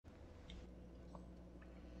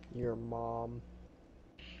Your mom.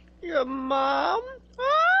 Your mom?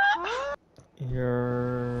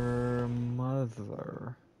 Your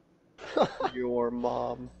mother. Your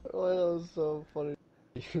mom. Oh, that was so funny.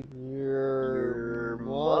 Your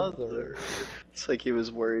mother. It's like he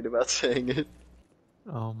was worried about saying it.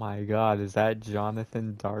 Oh my god, is that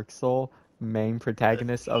Jonathan Dark Soul, main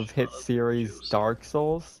protagonist of hit series Dark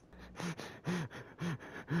Souls?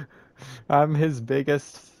 I'm his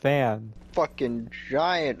biggest fan. Fucking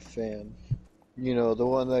giant fan. You know, the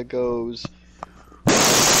one that goes.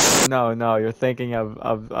 No, no, you're thinking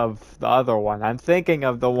of the other one. I'm thinking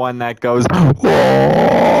of the one that goes.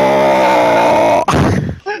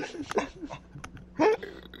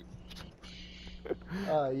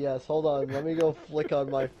 Yes, hold on. Let me go flick on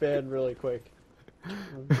my fan really quick.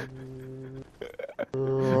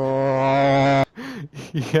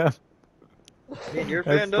 Yeah, Man, your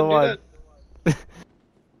that's fan the doesn't do one.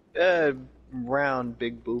 that? Round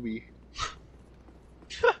big booby.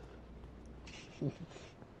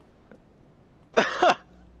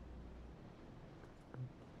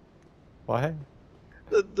 What?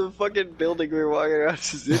 The fucking building we were walking around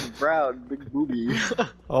is in brown, big booby.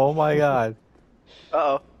 Oh my god.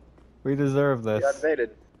 Uh-oh, We deserve we got this.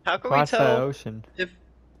 invaded. How can we Cross that tell ocean. if If we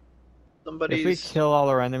somebody's... kill all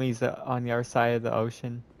our enemies on the other side of the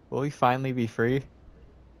ocean, will we finally be free?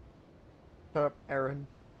 Shut up, Aaron.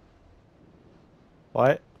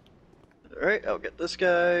 What? Alright, I'll get this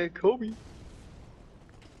guy, Kobe.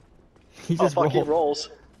 He Oh just fuck, he rolled. rolls.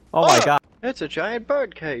 Oh my Ah! god. It's a giant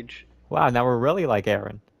bird cage. Wow, now we're really like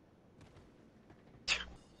Aaron.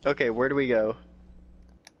 Okay, where do we go?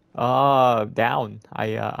 Down.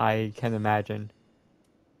 I can imagine.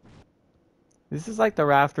 This is like the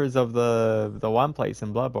rafters of the one place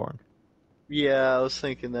in Bloodborne. Yeah, I was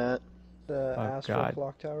thinking that. The Oh Astral god.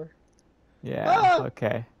 Clock Tower. Yeah, Ah!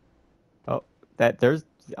 okay. Oh, there's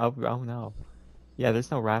oh no. Yeah,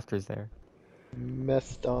 there's no rafters there.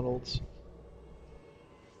 McDonald's.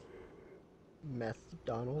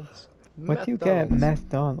 McDonald's. What do you get at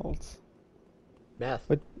McDonald's? Meth.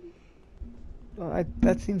 What? Well,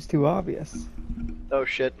 that seems too obvious. Oh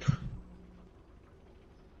shit.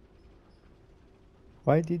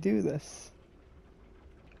 Why'd you do this?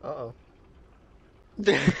 Uh-oh.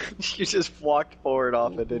 You just walked forward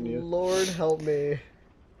off it, didn't you? Lord help me.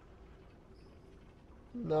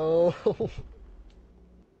 No.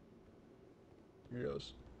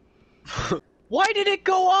 Yes. Why did it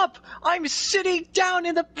go up? I'm sitting down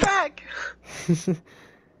in the back!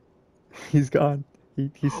 He's gone.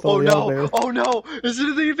 He stole Oh the no! elevator. Oh no! Is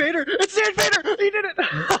it the invader? It's the invader! He did it!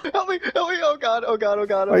 Help me! Help me! Oh god! Oh god! Oh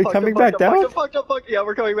god! Are you coming back down? Fucked. Yeah,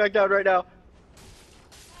 we're coming back down right now.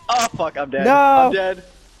 Oh fuck! I'm dead. No! I'm dead.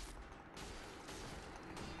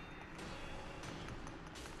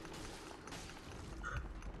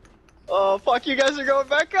 Oh fuck! You guys are going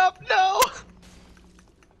back up! No!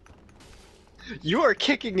 You are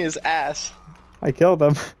kicking his ass. I killed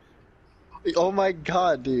him. Oh my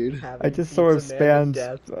god, dude. I just sort of spammed.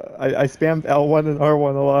 I spammed L1 and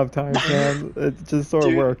R1 a lot of times, man. It just sort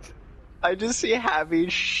of worked. I just see Javi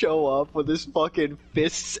show up with his fucking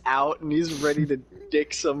fists out and he's ready to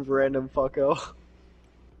dick some random fucko.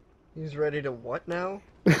 He's ready to what now?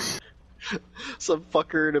 Some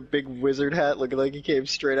fucker in a big wizard hat looking like he came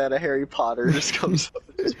straight out of Harry Potter just comes up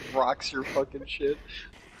and just rocks your fucking shit.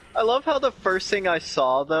 I love how the first thing I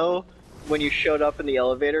saw, though, when you showed up in the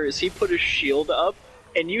elevator, is he put his shield up,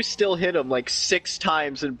 and you still hit him like 6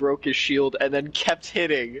 times and broke his shield, and then kept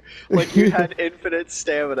hitting, like you had infinite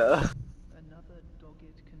stamina. Another dogged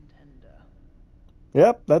contender.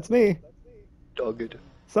 Yep, that's me. Dogged.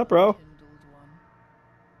 Sup, bro? Kindled one.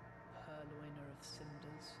 Purloiner of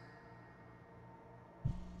cinders.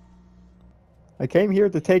 I came here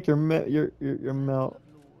to take your melt. Of Lord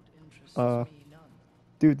interests Uh, me none.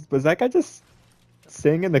 Dude, was that guy just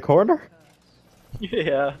sitting in the corner?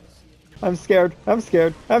 Yeah. I'm scared. I'm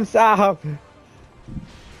scared. I'm sad.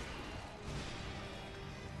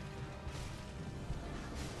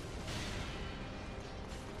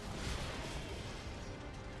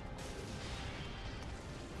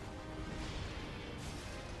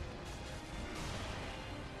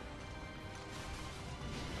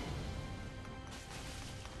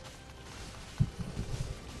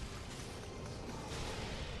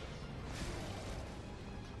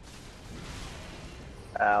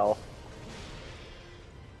 Ow.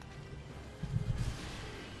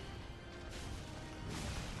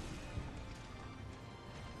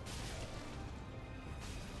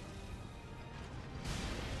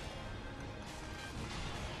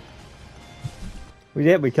 We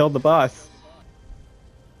did. We killed the boss.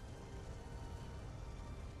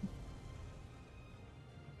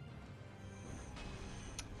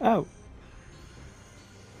 Oh.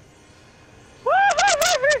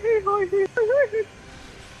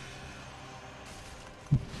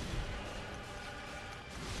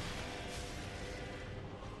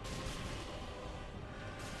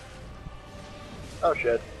 Oh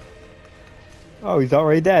shit. Oh, he's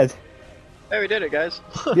already dead. Hey, we did it, guys.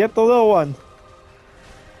 Yep, the little one.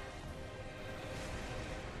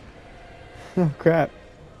 Oh, crap.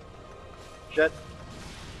 Shit.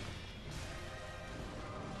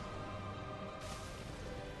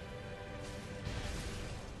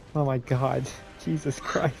 Oh my god. Jesus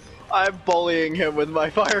Christ. I'm bullying him with my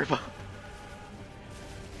fireball.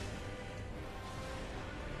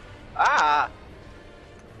 Ah!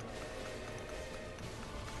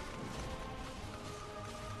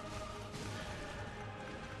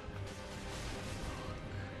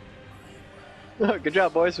 Good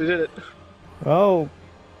job, boys. We did it. Oh.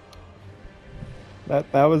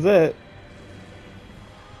 That was it.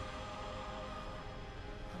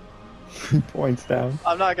 Points down.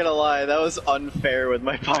 I'm not gonna lie, that was unfair with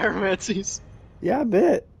my pyromancies. Yeah, a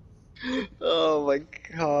bit. Oh my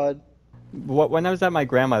god. When I was at my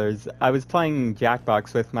grandmother's, I was playing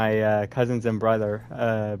Jackbox with my cousins and brother.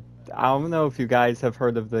 I don't know if you guys have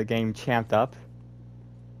heard of the game Champed Up.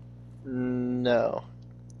 No.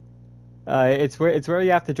 It's where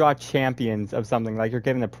you have to draw champions of something. Like you're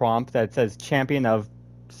given a prompt that says champion of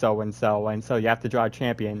so and so you have to draw a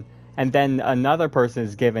champion. And then another person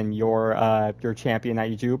is given your champion that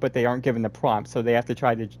you drew, but they aren't given the prompt, so they have to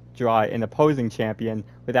try to draw an opposing champion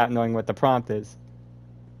without knowing what the prompt is.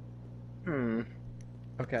 Hmm.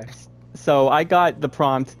 Okay. So I got the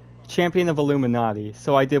prompt, Champion of Illuminati.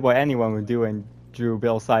 So I did what anyone would do and drew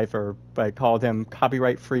Bill Cipher, but called him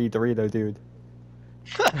copyright-free Dorito Dude.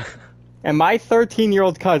 And my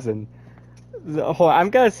 13-year-old cousin, hold on, I'm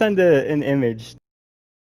gonna send an image.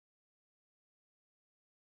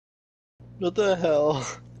 What the hell?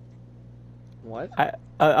 What?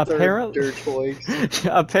 Apparently, DIRTOIX.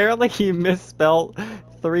 apparently he misspelled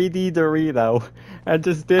 3D Dorito and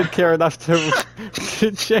just did care enough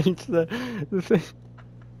to change the thing.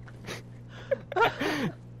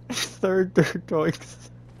 Third DIRTOIX.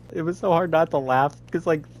 It was so hard not to laugh because,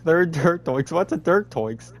 like, third DIRTOIX. What's a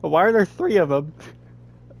DIRTOIX? Why are there 3 of them?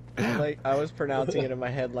 Like, I was pronouncing it in my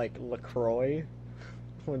head like LaCroix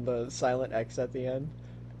with the silent X at the end.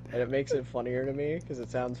 And it makes it funnier to me because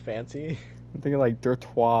it sounds fancy. I'm thinking like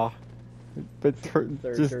DIRTOIX, but just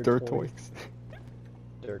DIRTOIX. DIRTOIX.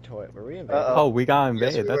 DIRTOIX. Were we invaded? Oh, we got Yes,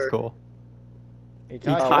 invaded. we That's were. cool.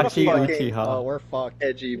 Itachi, what a Uchiha. Oh, we're fucked.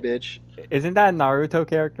 Edgy bitch. Isn't that a Naruto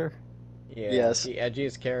character? Yeah, Yes. the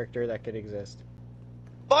edgiest character that could exist.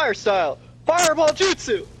 Fire style! Fireball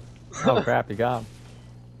jutsu! Oh crap, you got him.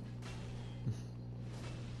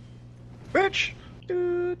 Bitch!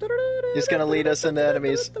 He's gonna lead us into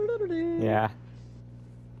enemies. Yeah.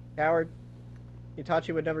 Coward.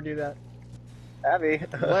 Itachi would never do that. Abby.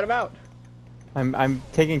 Let him out. I'm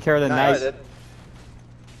taking care of the Nice. knight.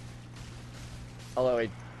 Although he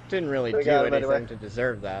didn't really We do got him anything anyway. to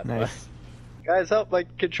deserve that. but- Nice. Guys, help! My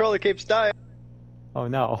controller keeps dying. Oh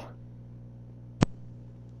no.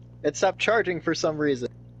 It stopped charging for some reason.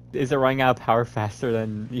 Is it running out of power faster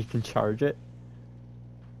than you can charge it?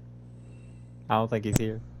 I don't think he's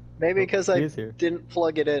here. Maybe because He I is here. didn't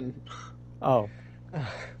plug it in. Oh.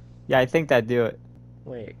 Yeah, I think that'd do it.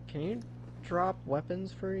 Wait, can you drop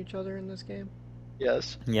weapons for each other in this game?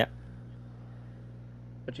 Yes. Yep.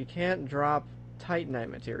 But you can't drop Titanite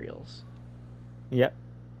materials. Yep.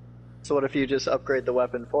 So what if you just upgrade the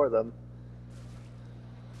weapon for them?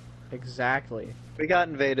 Exactly. We got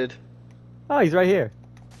invaded. Oh, he's right here.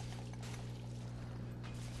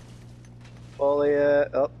 Fully,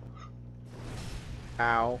 oh.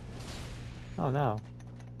 Ow. Oh no.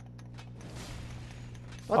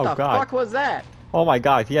 What Oh, the God. fuck was that? Oh my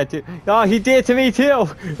god, he had to. Oh, he did it to me too!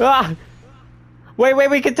 Ah! Wait,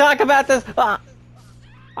 we can talk about this! Ah!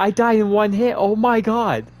 I died in one hit. Oh my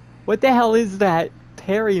god. What the hell is that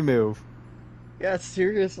parry move? Yeah,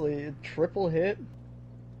 seriously, a triple hit?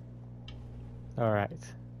 Alright.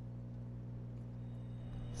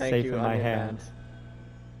 Thank Safe you, in my Onion Man. hands.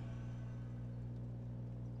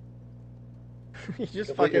 He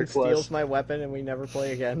just Complete your fucking steals quest. my weapon and we never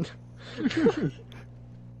play again.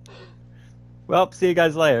 Well, see you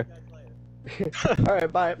guys later.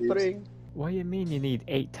 Alright, bye. Oops. Pudding. What do you mean you need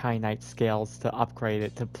 8 Titanite scales to upgrade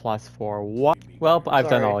it to +4? What? Well, I've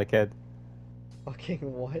done Sorry. all I could. Fucking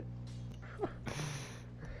what?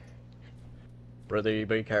 Brother,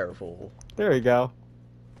 be careful. There you go.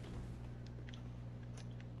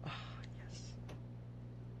 Ah, yes.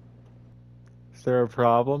 Is there a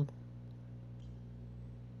problem?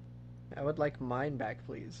 I would like mine back,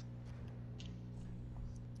 please.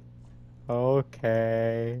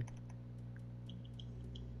 Okay.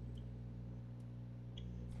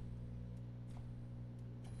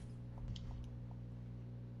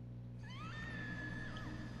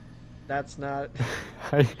 That's not.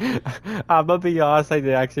 I'm gonna be honest, I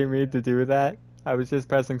didn't actually mean to do that. I was just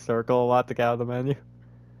pressing circle a lot to get out of the menu.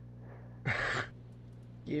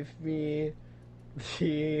 Give me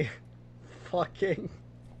the fucking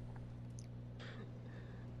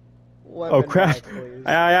Oh weapon crap! back, please.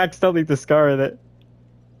 I accidentally discarded it.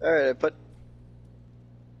 Alright, but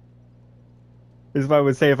Is what I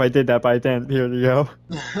would say if I did that, but I didn't. Here you go.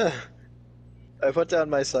 I put down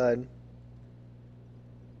my side.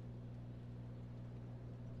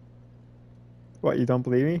 What, you don't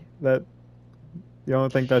believe me? That you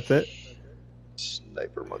don't think that's it?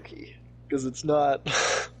 Sniper monkey. Because it's not.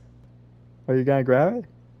 Are you gonna grab it?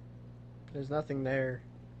 There's nothing there.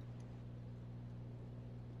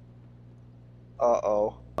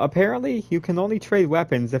 Uh-oh. Apparently, you can only trade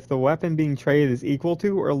weapons if the weapon being traded is equal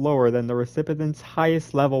to or lower than the recipient's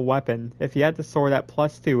highest level weapon. If you had the sword at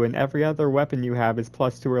 +2 and every other weapon you have is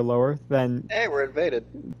 +2 or lower, then Hey, we're invaded.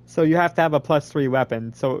 so you have to have a +3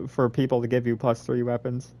 weapon. So for people to give you +3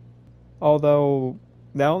 weapons, although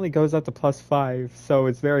that only goes up to +5, so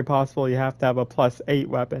it's very possible you have to have a +8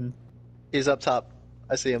 weapon. He's up top.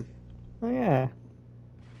 I see him. Oh yeah.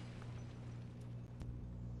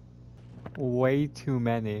 Way too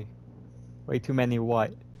many. Way too many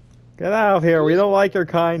what? Get out of here, we don't like your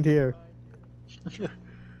kind here. We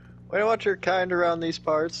don't want your kind around these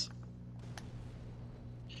parts.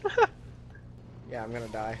 Yeah, I'm gonna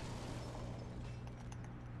die.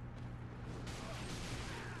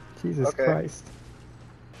 Jesus Okay. Christ.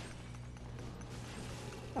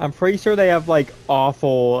 I'm pretty sure they have like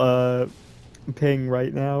awful ping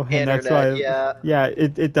right now, and that's why Internet, yeah. yeah,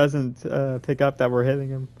 it doesn't pick up that we're hitting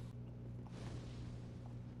him.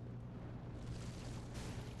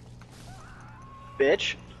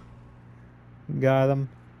 Bitch. Got him.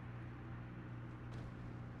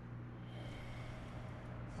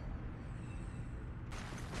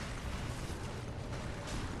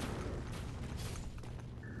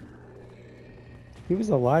 He was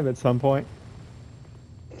alive at some point.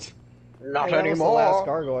 Not Hey, that was the last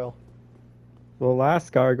gargoyle. The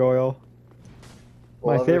last gargoyle.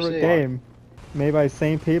 We'll My never favorite see. game. Made by the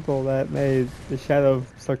same people that made the Shadow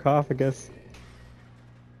Sarcophagus.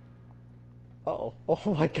 Uh-oh.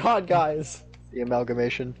 Oh my god, guys. The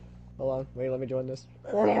amalgamation. Hold on. Wait, let me join this.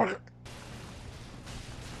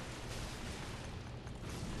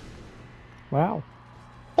 Wow.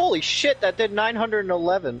 Holy shit, that did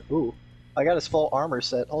 911. Ooh. I got his full armor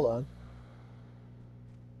set. Hold on.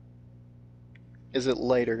 Is it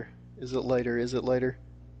later? Is it later? Is it later?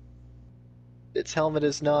 Its helmet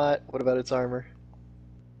is not. What about its armor?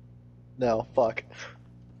 No, fuck.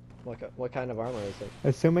 What kind of armor is it?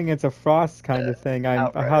 Assuming it's a frost kind of thing, I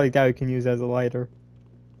outright. highly doubt you can use it as a lighter.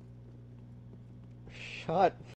 Shut